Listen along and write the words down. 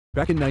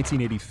Back in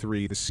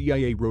 1983, the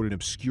CIA wrote an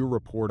obscure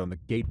report on the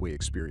Gateway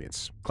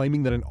experience,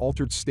 claiming that an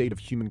altered state of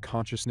human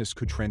consciousness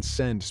could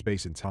transcend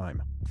space and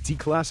time.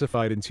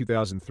 Declassified in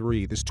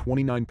 2003, this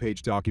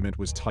 29-page document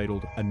was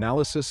titled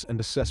Analysis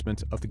and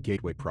Assessment of the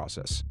Gateway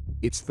Process.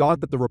 It's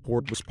thought that the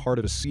report was part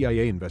of a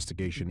CIA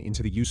investigation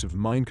into the use of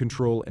mind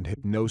control and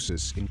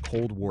hypnosis in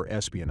Cold War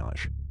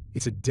espionage.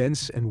 It's a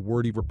dense and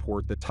wordy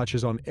report that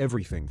touches on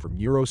everything from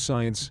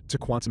neuroscience to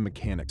quantum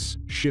mechanics,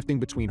 shifting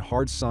between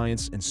hard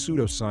science and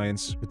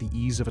pseudoscience with the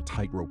ease of a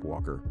tightrope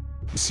walker.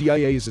 The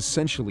CIA is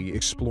essentially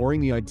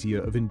exploring the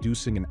idea of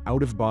inducing an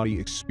out-of-body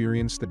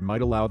experience that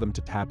might allow them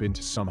to tap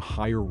into some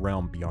higher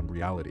realm beyond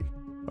reality.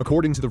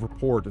 According to the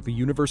report, the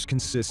universe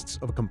consists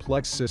of a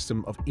complex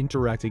system of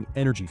interacting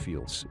energy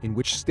fields, in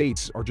which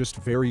states are just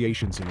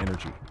variations in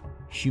energy.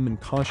 Human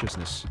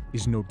consciousness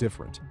is no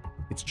different.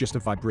 It's just a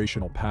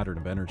vibrational pattern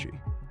of energy.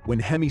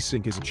 When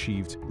hemisync is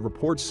achieved, the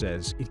report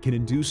says it can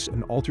induce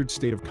an altered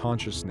state of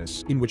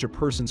consciousness in which a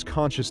person's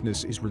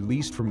consciousness is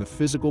released from the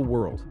physical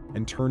world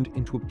and turned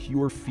into a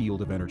pure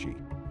field of energy.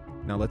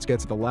 Now let's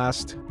get to the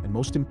last and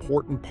most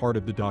important part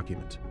of the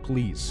document.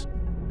 Please,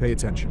 pay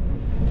attention.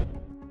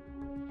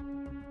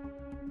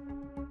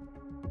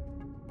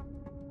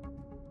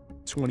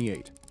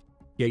 28.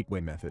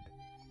 Gateway Method.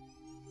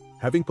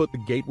 Having put the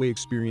gateway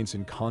experience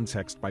in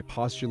context by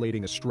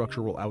postulating a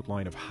structural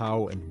outline of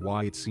how and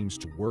why it seems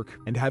to work,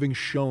 and having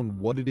shown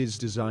what it is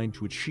designed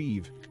to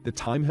achieve, the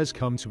time has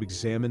come to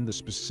examine the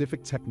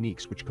specific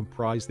techniques which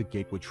comprise the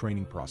gateway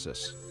training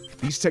process.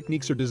 These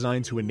techniques are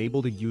designed to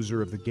enable the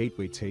user of the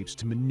gateway tapes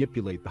to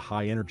manipulate the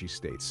high energy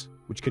states,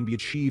 which can be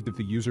achieved if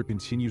the user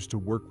continues to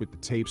work with the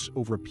tapes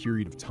over a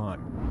period of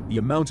time. The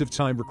amount of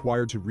time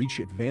required to reach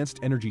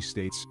advanced energy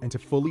states and to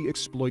fully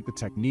exploit the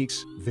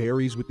techniques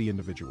varies with the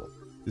individual.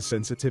 The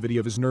sensitivity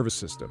of his nervous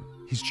system,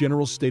 his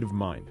general state of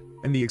mind,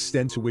 and the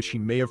extent to which he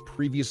may have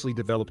previously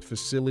developed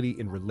facility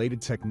in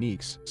related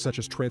techniques, such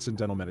as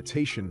transcendental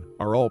meditation,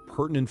 are all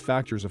pertinent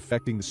factors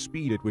affecting the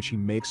speed at which he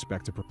may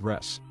expect to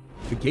progress.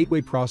 The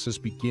gateway process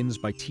begins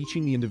by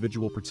teaching the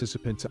individual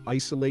participant to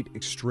isolate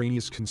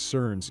extraneous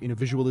concerns in a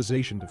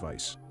visualization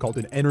device, called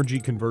an energy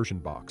conversion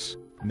box.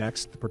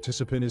 Next, the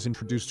participant is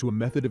introduced to a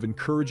method of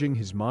encouraging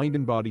his mind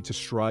and body to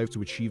strive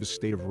to achieve a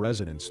state of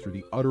resonance through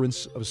the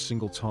utterance of a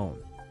single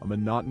tone, a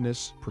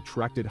monotonous,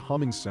 protracted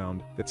humming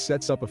sound that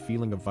sets up a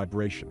feeling of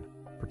vibration,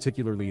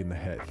 particularly in the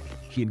head.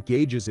 He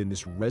engages in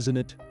this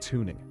resonant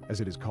tuning, as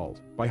it is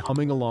called, by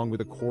humming along with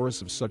a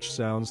chorus of such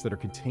sounds that are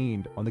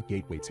contained on the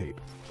gateway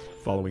tape.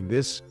 Following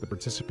this, the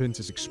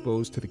participant is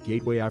exposed to the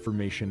gateway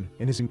affirmation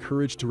and is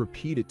encouraged to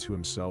repeat it to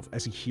himself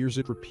as he hears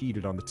it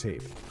repeated on the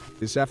tape.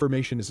 This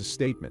affirmation is a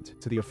statement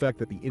to the effect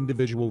that the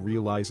individual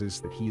realizes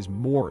that he is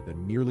more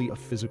than merely a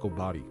physical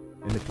body,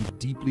 and that he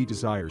deeply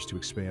desires to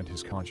expand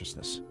his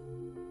consciousness.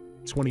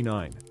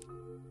 29.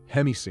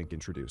 Hemisync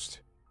introduced.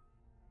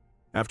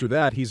 After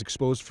that, he's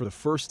exposed for the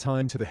first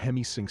time to the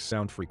hemisync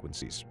sound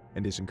frequencies,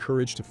 and is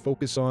encouraged to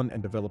focus on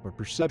and develop a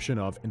perception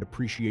of and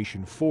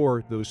appreciation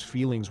for those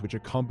feelings which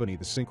accompany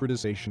the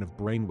synchronization of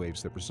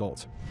brainwaves that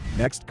result.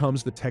 Next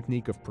comes the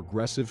technique of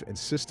progressive and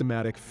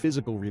systematic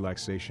physical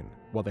relaxation,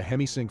 while the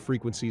hemisync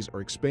frequencies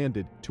are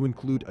expanded to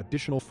include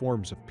additional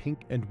forms of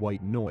pink and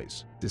white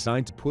noise,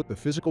 designed to put the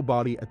physical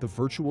body at the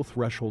virtual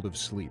threshold of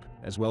sleep,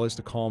 as well as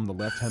to calm the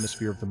left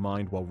hemisphere of the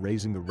mind while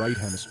raising the right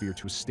hemisphere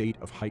to a state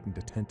of heightened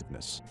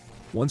attentiveness.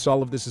 Once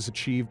all of this is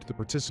achieved, the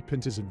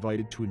participant is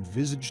invited to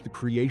envisage the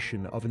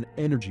creation of an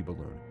energy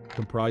balloon,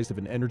 comprised of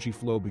an energy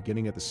flow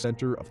beginning at the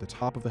center of the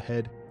top of the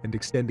head and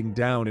extending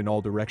down in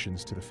all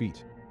directions to the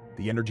feet.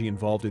 The energy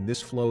involved in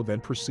this flow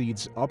then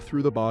proceeds up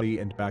through the body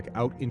and back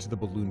out into the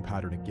balloon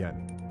pattern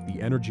again.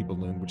 The energy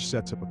balloon, which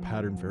sets up a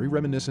pattern very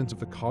reminiscent of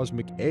the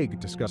cosmic egg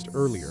discussed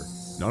earlier,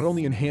 not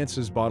only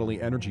enhances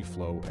bodily energy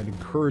flow and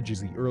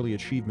encourages the early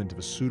achievement of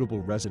a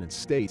suitable resonant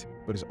state,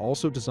 but is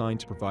also designed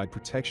to provide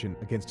protection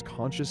against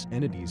conscious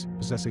entities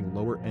possessing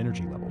lower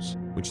energy levels,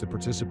 which the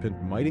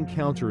participant might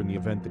encounter in the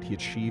event that he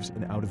achieves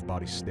an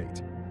out-of-body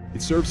state.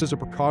 It serves as a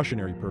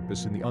precautionary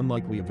purpose in the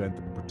unlikely event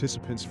that the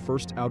participant's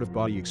first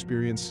out-of-body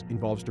experience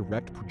involves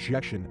direct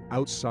projection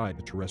outside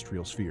the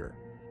terrestrial sphere.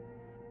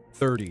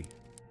 30.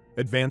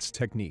 Advanced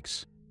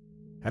techniques.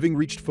 Having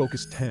reached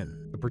Focus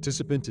 10, the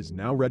participant is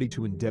now ready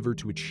to endeavor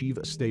to achieve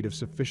a state of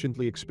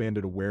sufficiently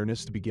expanded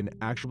awareness to begin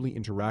actually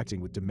interacting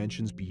with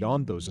dimensions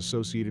beyond those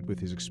associated with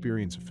his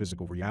experience of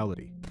physical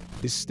reality.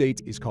 This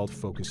state is called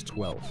Focus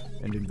 12,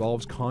 and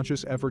involves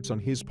conscious efforts on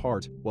his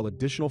part, while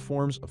additional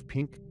forms of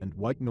pink and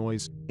white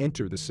noise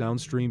enter the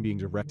sound stream being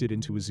directed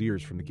into his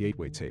ears from the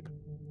gateway tape.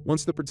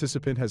 Once the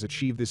participant has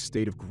achieved this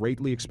state of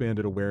greatly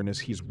expanded awareness,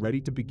 he is ready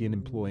to begin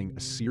employing a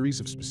series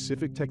of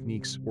specific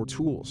techniques or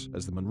tools,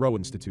 as the Monroe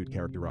Institute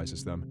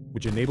characterizes them,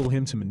 which enable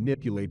him to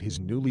manipulate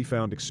his newly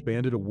found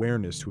expanded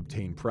awareness to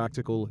obtain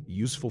practical,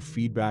 useful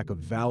feedback of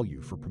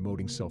value for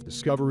promoting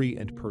self-discovery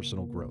and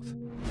personal growth.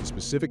 The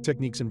specific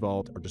techniques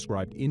involved are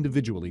described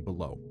individually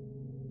below.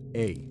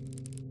 A.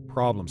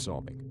 Problem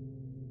solving.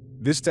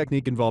 This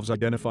technique involves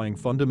identifying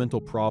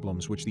fundamental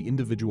problems which the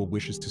individual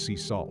wishes to see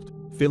solved,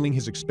 filling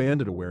his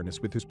expanded awareness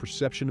with his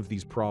perception of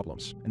these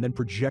problems, and then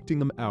projecting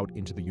them out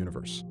into the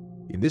universe.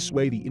 In this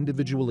way, the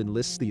individual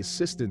enlists the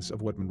assistance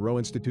of what Monroe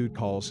Institute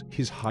calls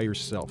his higher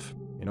self,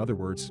 in other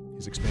words,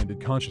 his expanded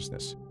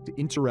consciousness, to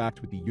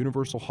interact with the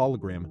universal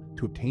hologram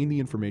to obtain the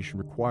information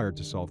required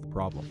to solve the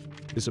problem.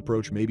 This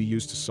approach may be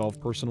used to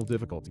solve personal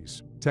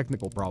difficulties,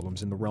 technical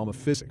problems in the realm of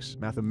physics,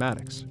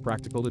 mathematics,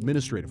 practical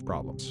administrative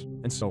problems,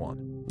 and so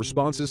on.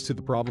 Responses to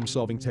the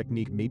problem-solving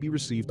technique may be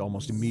received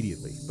almost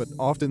immediately, but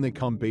often they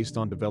come based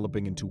on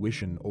developing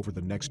intuition over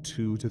the next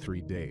 2 to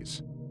 3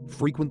 days.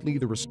 Frequently,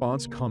 the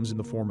response comes in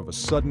the form of a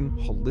sudden,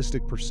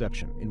 holistic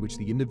perception in which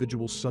the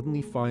individual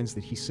suddenly finds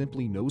that he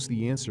simply knows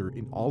the answer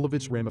in all of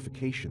its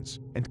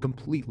ramifications and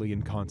completely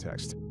in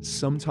context,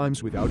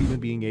 sometimes without even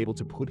being able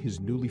to put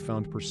his newly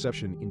found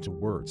perception into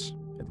words,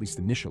 at least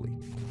initially.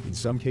 In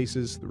some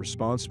cases, the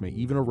response may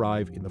even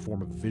arrive in the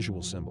form of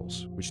visual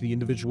symbols, which the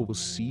individual will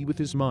see with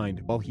his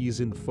mind while he is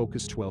in the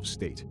Focus 12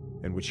 state,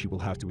 and which he will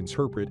have to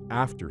interpret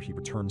after he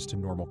returns to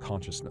normal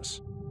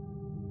consciousness.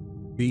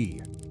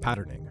 B.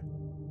 Patterning.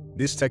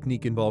 This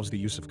technique involves the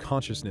use of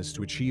consciousness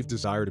to achieve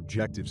desired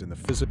objectives in the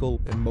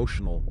physical,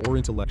 emotional, or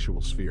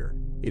intellectual sphere.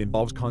 It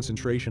involves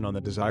concentration on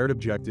the desired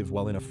objective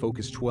while in a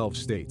Focus 12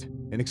 state,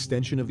 an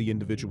extension of the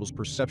individual's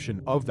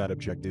perception of that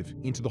objective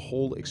into the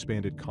whole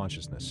expanded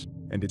consciousness,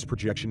 and its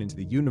projection into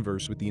the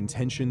universe with the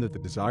intention that the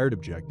desired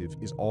objective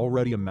is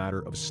already a matter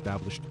of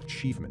established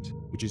achievement,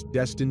 which is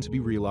destined to be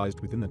realized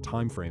within the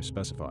time frame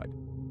specified.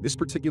 This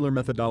particular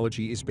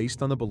methodology is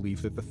based on the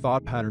belief that the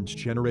thought patterns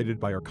generated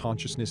by our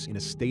consciousness in a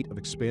state of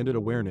expanded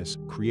awareness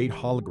create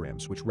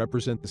holograms which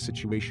represent the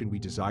situation we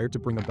desire to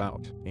bring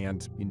about,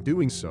 and, in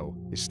doing so,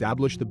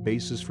 establish the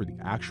basis for the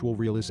actual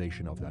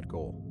realization of that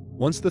goal.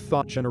 Once the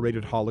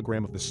thought-generated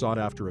hologram of the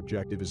sought-after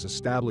objective is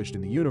established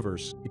in the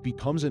universe, it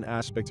becomes an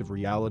aspect of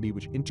reality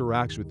which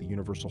interacts with the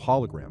universal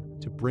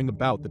hologram to bring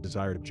about the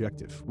desired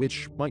objective,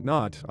 which might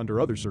not, under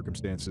other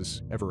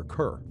circumstances, ever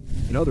occur.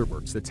 In other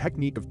words, the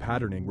technique of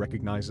patterning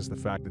recognizes the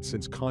fact that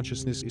since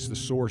consciousness is the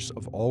source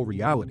of all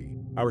reality,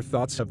 our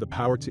thoughts have the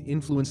power to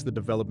influence the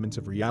development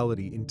of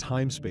reality in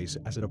time-space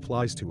as it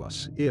applies to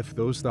us, if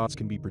those thoughts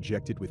can be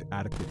projected with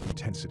adequate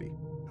intensity.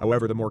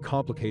 However, the more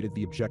complicated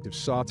the objective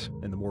sought,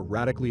 and the more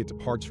radically it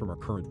departs from our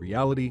current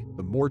reality,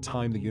 the more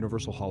time the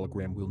universal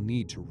hologram will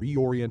need to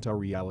reorient our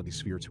reality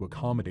sphere to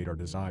accommodate our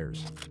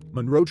desires.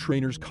 Monroe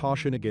trainers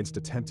caution against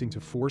attempting to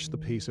force the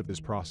pace of this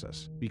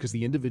process, because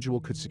the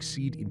individual could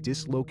succeed in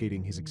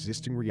dislocating his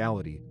existing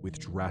reality with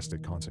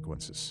drastic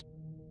consequences.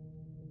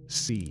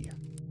 C.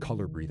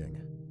 Color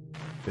breathing.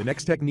 The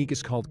next technique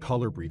is called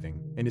color breathing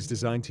and is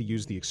designed to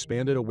use the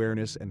expanded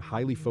awareness and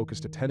highly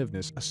focused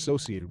attentiveness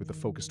associated with the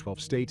Focus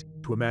 12 state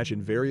to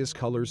imagine various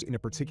colors in a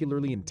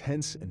particularly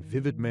intense and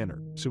vivid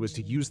manner so as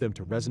to use them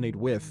to resonate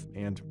with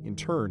and, in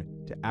turn,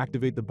 to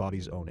activate the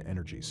body's own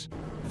energies.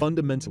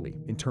 Fundamentally,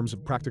 in terms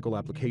of practical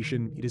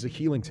application, it is a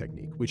healing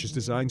technique which is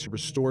designed to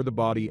restore the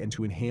body and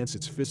to enhance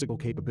its physical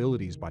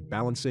capabilities by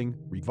balancing,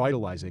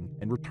 revitalizing,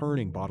 and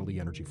returning bodily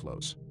energy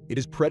flows. It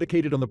is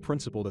predicated on the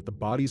principle that the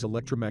body's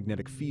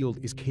electromagnetic field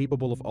is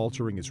capable of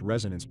altering its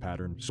resonance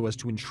pattern so as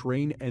to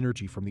entrain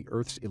energy from the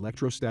Earth's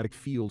electrostatic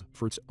field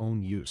for its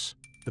own use.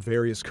 The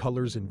various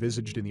colors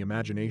envisaged in the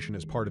imagination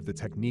as part of the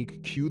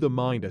technique cue the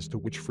mind as to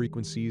which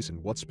frequencies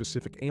and what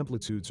specific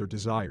amplitudes are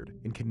desired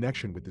in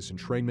connection with this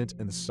entrainment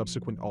and the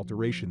subsequent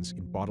alterations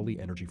in bodily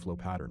energy flow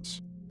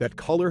patterns. That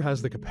color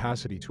has the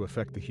capacity to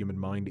affect the human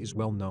mind is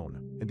well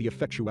known, and the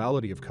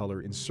effectuality of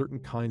color in certain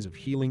kinds of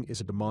healing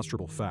is a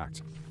demonstrable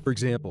fact. For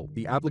example,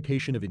 the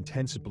application of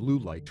intense blue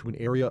light to an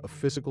area of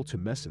physical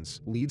tumescence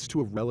leads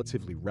to a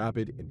relatively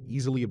rapid and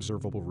easily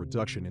observable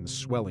reduction in the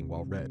swelling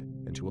while red,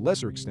 and to a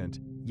lesser extent,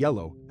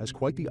 yellow has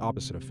quite the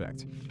opposite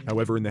effect.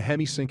 However, in the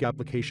hemisync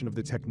application of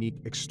the technique,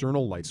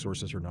 external light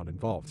sources are not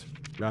involved.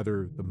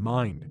 Rather, the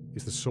mind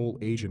is the sole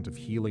agent of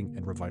healing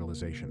and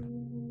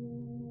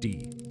revitalization.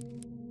 D.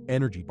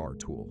 Energy bar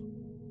tool.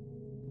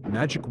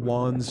 Magic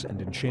wands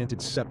and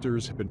enchanted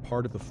scepters have been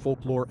part of the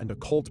folklore and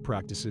occult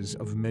practices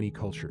of many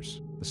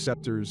cultures. The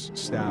scepters,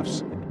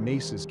 staffs, and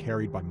maces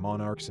carried by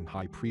monarchs and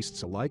high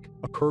priests alike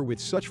occur with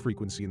such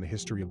frequency in the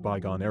history of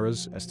bygone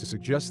eras as to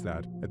suggest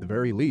that, at the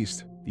very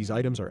least, these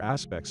items are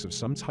aspects of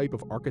some type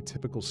of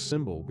archetypical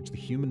symbol which the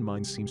human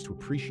mind seems to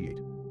appreciate,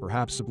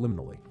 perhaps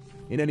subliminally.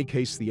 In any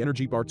case, the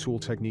energy bar tool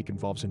technique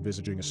involves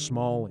envisaging a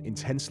small,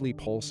 intensely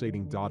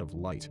pulsating dot of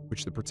light,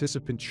 which the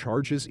participant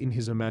charges in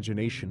his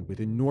imagination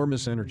with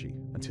enormous energy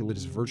until it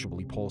is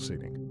virtually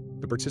pulsating.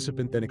 The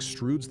participant then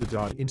extrudes the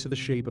dot into the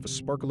shape of a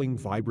sparkling,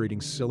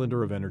 vibrating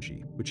cylinder of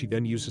energy, which he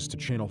then uses to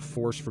channel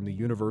force from the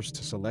universe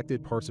to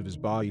selected parts of his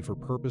body for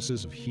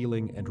purposes of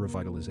healing and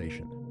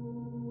revitalization.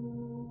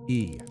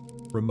 E.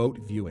 Remote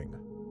viewing.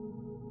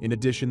 In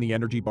addition, the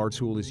energy bar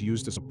tool is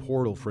used as a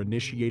portal for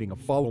initiating a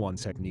follow-on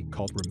technique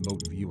called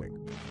remote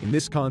viewing. In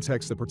this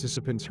context, the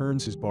participant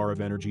turns his bar of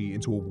energy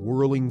into a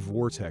whirling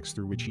vortex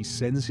through which he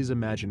sends his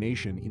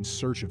imagination in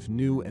search of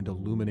new and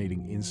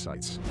illuminating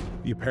insights.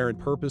 The apparent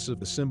purpose of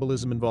the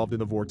symbolism involved in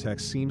the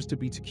vortex seems to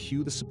be to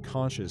cue the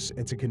subconscious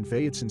and to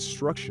convey its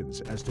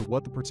instructions as to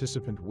what the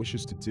participant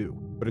wishes to do,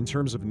 but in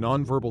terms of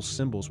nonverbal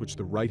symbols which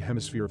the right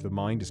hemisphere of the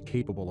mind is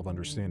capable of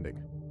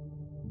understanding.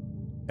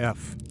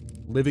 F.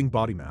 Living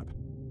body map.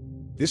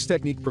 This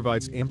technique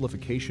provides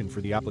amplification for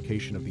the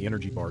application of the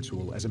energy bar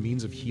tool as a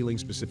means of healing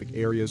specific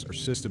areas or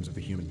systems of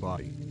the human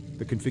body.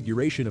 The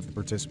configuration of the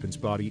participant's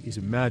body is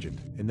imagined,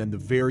 and then the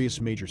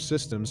various major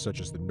systems, such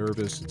as the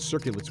nervous and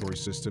circulatory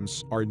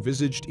systems, are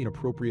envisaged in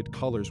appropriate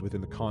colors within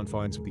the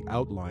confines of the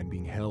outline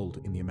being held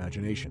in the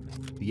imagination.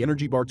 The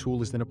energy bar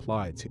tool is then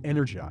applied to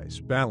energize,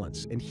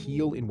 balance, and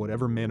heal in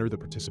whatever manner the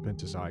participant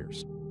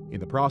desires. In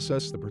the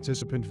process, the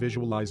participant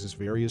visualizes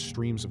various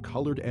streams of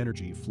colored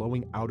energy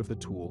flowing out of the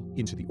tool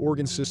into the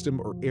organ system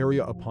or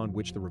area upon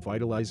which the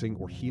revitalizing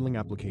or healing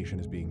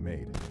application is being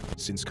made.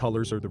 Since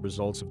colors are the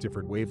results of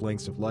different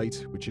wavelengths of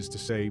light, which is to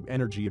say,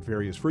 energy at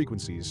various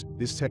frequencies,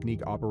 this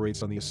technique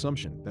operates on the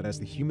assumption that as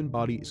the human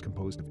body is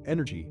composed of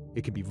energy,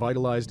 it can be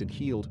vitalized and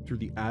healed through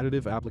the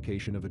additive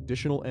application of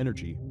additional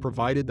energy,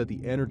 provided that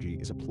the energy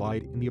is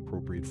applied in the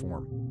appropriate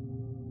form.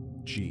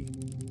 G.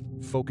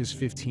 Focus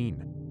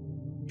 15.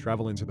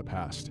 Travel into the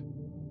past.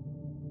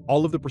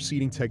 All of the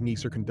preceding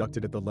techniques are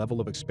conducted at the level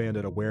of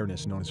expanded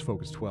awareness known as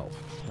Focus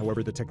 12.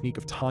 However, the technique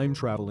of time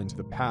travel into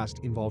the past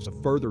involves a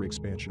further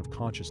expansion of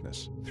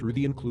consciousness through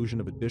the inclusion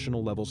of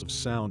additional levels of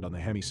sound on the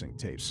hemisync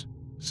tapes.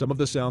 Some of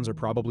the sounds are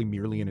probably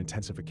merely an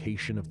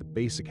intensification of the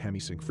basic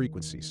hemisync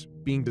frequencies,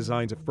 being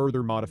designed to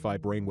further modify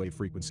brainwave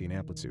frequency and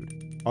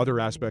amplitude. Other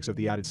aspects of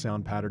the added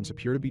sound patterns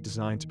appear to be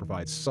designed to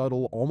provide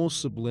subtle, almost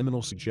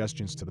subliminal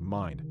suggestions to the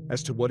mind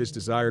as to what is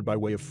desired by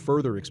way of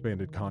further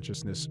expanded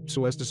consciousness,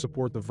 so as to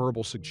support the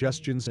verbal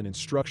suggestions and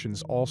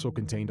instructions also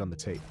contained on the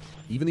tape.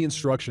 Even the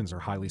instructions are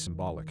highly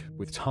symbolic,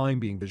 with time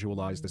being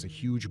visualized as a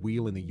huge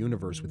wheel in the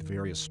universe with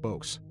various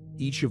spokes,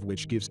 each of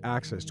which gives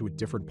access to a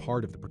different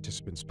part of the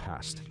participant's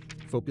past.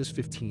 Focus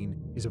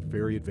 15 is a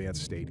very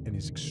advanced state and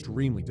is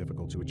extremely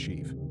difficult to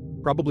achieve.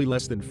 Probably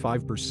less than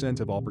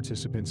 5% of all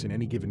participants in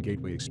any given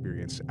gateway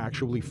experience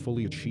actually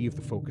fully achieve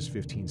the Focus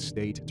 15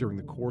 state during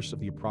the course of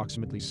the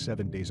approximately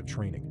 7 days of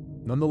training.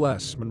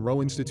 Nonetheless,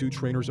 Monroe Institute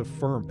trainers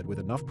affirm that with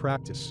enough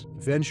practice,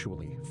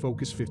 eventually,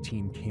 Focus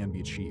 15 can be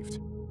achieved.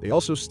 They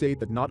also state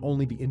that not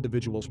only the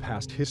individual's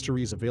past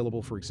history is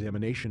available for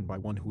examination by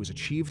one who has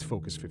achieved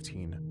Focus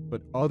 15,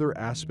 but other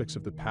aspects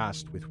of the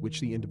past with which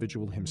the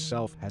individual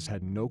himself has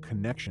had no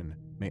connection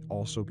may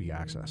also be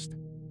accessed.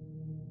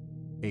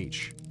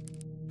 H.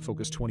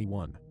 Focus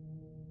 21.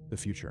 The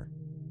future.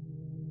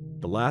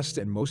 The last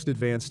and most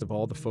advanced of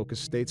all the focus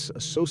states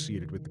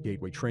associated with the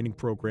Gateway Training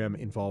Program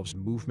involves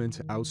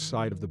movement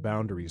outside of the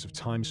boundaries of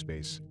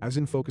time-space, as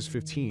in Focus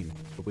 15,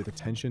 but with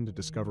attention to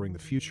discovering the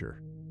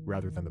future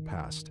rather than the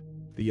past.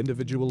 The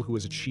individual who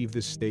has achieved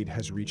this state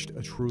has reached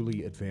a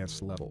truly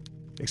advanced level.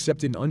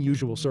 Except in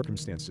unusual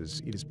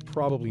circumstances, it is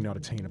probably not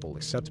attainable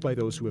except by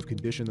those who have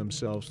conditioned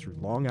themselves through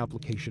long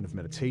application of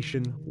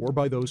meditation, or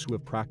by those who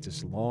have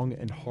practiced long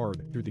and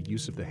hard through the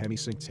use of the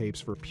hemisync tapes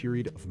for a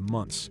period of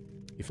months,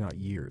 if not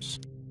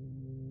years.